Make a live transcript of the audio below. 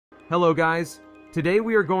Hello guys, today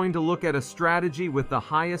we are going to look at a strategy with the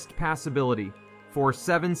highest passability for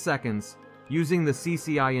 7 seconds using the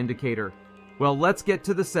CCI indicator. Well, let's get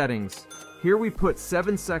to the settings. Here we put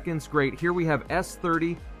 7 seconds, great. Here we have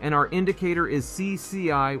S30 and our indicator is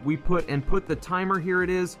CCI. We put the timer, here it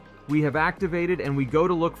is. We have activated and we go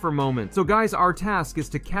to look for moment. So guys, our task is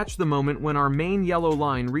to catch the moment when our main yellow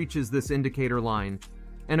line reaches this indicator line.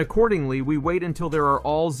 And accordingly, we wait until there are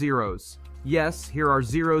all zeros. Yes, here are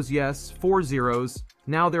zeros, yes, 4 zeros.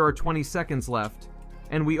 Now there are 20 seconds left.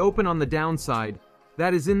 And we open on the downside.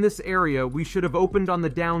 That is, in this area, we should have opened on the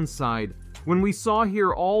downside. When we saw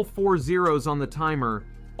here all 4 zeros on the timer,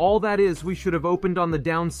 all that is, we should have opened on the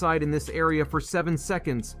downside in this area for 7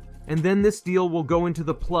 seconds. And then this deal will go into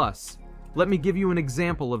the plus. Let me give you an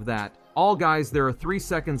example of that. All guys, there are 3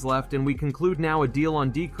 seconds left and we conclude now a deal on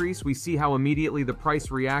decrease. We see how immediately the price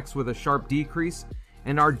reacts with a sharp decrease.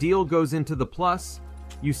 And our deal goes into the plus.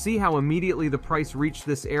 You see how immediately the price reached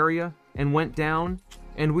this area and went down,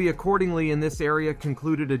 and we accordingly in this area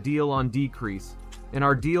concluded a deal on decrease, and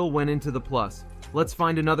our deal went into the plus. Let's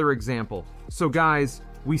find another example. So guys,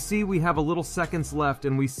 we see we have a little seconds left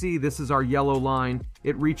and we see this is our yellow line.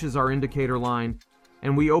 It reaches our indicator line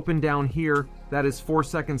and we open down here. That is 4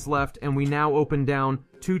 seconds left and we now open down.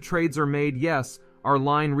 2 trades are made. Yes, our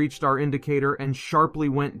line reached our indicator and sharply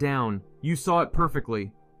went down. You saw it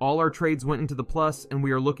perfectly. All our trades went into the plus and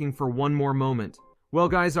we are looking for one more moment. Well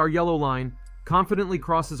guys, our yellow line confidently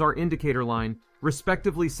crosses our indicator line.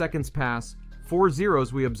 Respectively, seconds pass. 4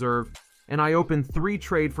 zeros we observe. And I open 3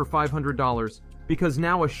 trade for $500 because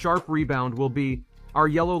now a sharp rebound will be our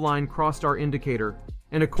yellow line crossed our indicator.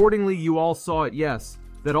 And accordingly, you all saw it, yes,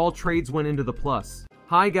 that all trades went into the plus.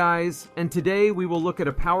 Hi guys, and today we will look at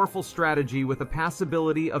a powerful strategy with a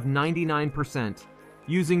passability of 99%,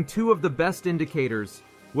 using 2 of the best indicators.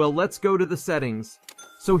 Well, let's go to the settings.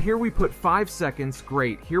 So here we put 5 seconds,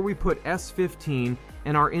 great. Here we put S15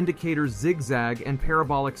 and our indicators zigzag and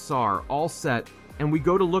parabolic SAR, all set, and we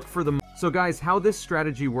go to look for the... So guys, how this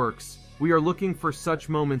strategy works, we are looking for such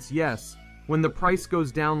moments, yes, when the price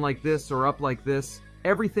goes down like this or up like this,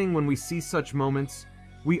 everything when we see such moments,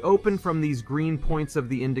 we open from these green points of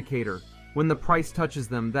the indicator. When the price touches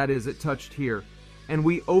them, that is, it touched here. And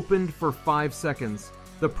we opened for 5 seconds.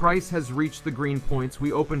 The price has reached the green points.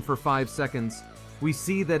 We opened for 5 seconds. We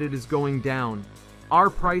see that it is going down.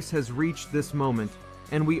 Our price has reached this moment.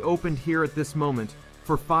 And we opened here at this moment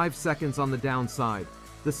for 5 seconds on the downside.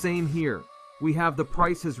 The same here. We have the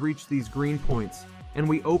price has reached these green points. And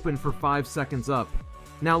we open for 5 seconds up.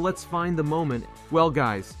 Now let's find the moment. Well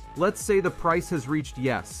guys, let's say the price has reached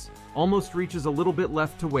yes, almost reaches a little bit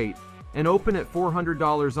left to wait, and open at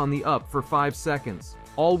 $400 on the up for 5 seconds.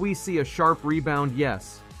 All we see a sharp rebound,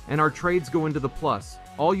 yes, and our trades go into the plus.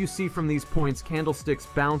 All you see from these points, candlesticks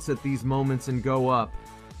bounce at these moments and go up.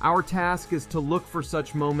 Our task is to look for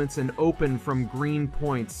such moments and open from green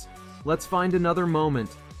points. Let's find another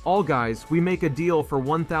moment. All guys, we make a deal for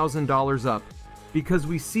 $1,000 up, because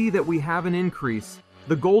we see that we have an increase.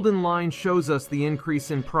 The golden line shows us the increase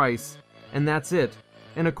in price, and that's it.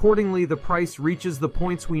 And accordingly, the price reaches the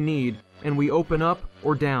points we need, and we open up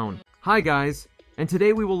or down. Hi guys, and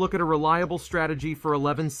today we will look at a reliable strategy for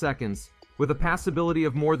 11 seconds, with a passability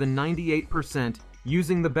of more than 98%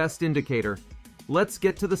 using the best indicator. Let's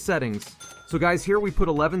get to the settings. So guys, here we put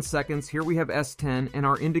 11 seconds, here we have S10, and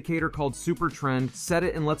our indicator called Super Trend. Set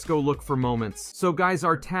it and let's go look for moments. So guys,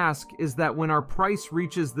 our task is that when our price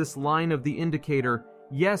reaches this line of the indicator,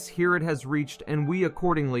 yes, here it has reached, and we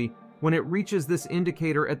accordingly, when it reaches this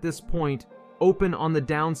indicator at this point, open on the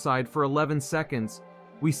downside for 11 seconds.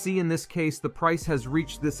 We see in this case the price has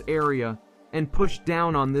reached this area and pushed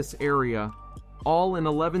down on this area. All in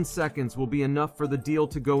 11 seconds will be enough for the deal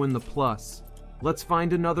to go in the plus. Let's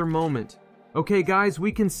find another moment. Okay guys,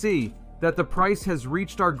 we can see that the price has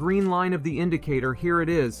reached our green line of the indicator, here it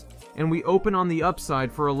is, and we open on the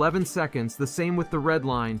upside for 11 seconds, the same with the red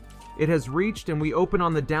line. It has reached and we open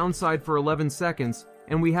on the downside for 11 seconds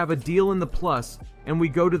and we have a deal in the plus and we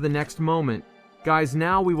go to the next moment. Guys,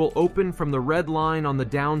 now we will open from the red line on the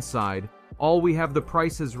downside. All we have the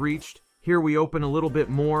price has reached. Here we open a little bit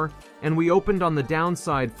more and we opened on the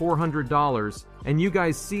downside $400 and you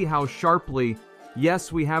guys see how sharply,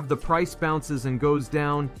 yes, we have the price bounces and goes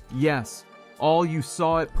down. Yes, all you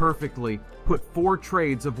saw it perfectly. Put 4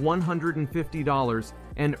 trades of $150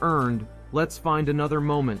 and earned. Let's find another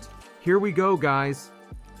moment. Here we go guys.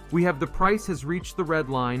 We have the price has reached the red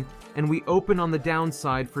line and we open on the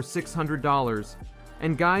downside for $600.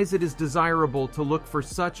 And guys, it is desirable to look for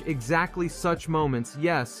exactly such moments,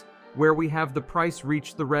 yes, where we have the price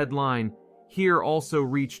reach the red line, here also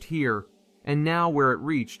reached here. and now where it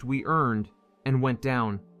reached, we earned and went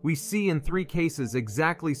down. We see in 3 cases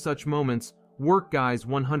exactly such moments work, guys,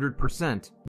 100%.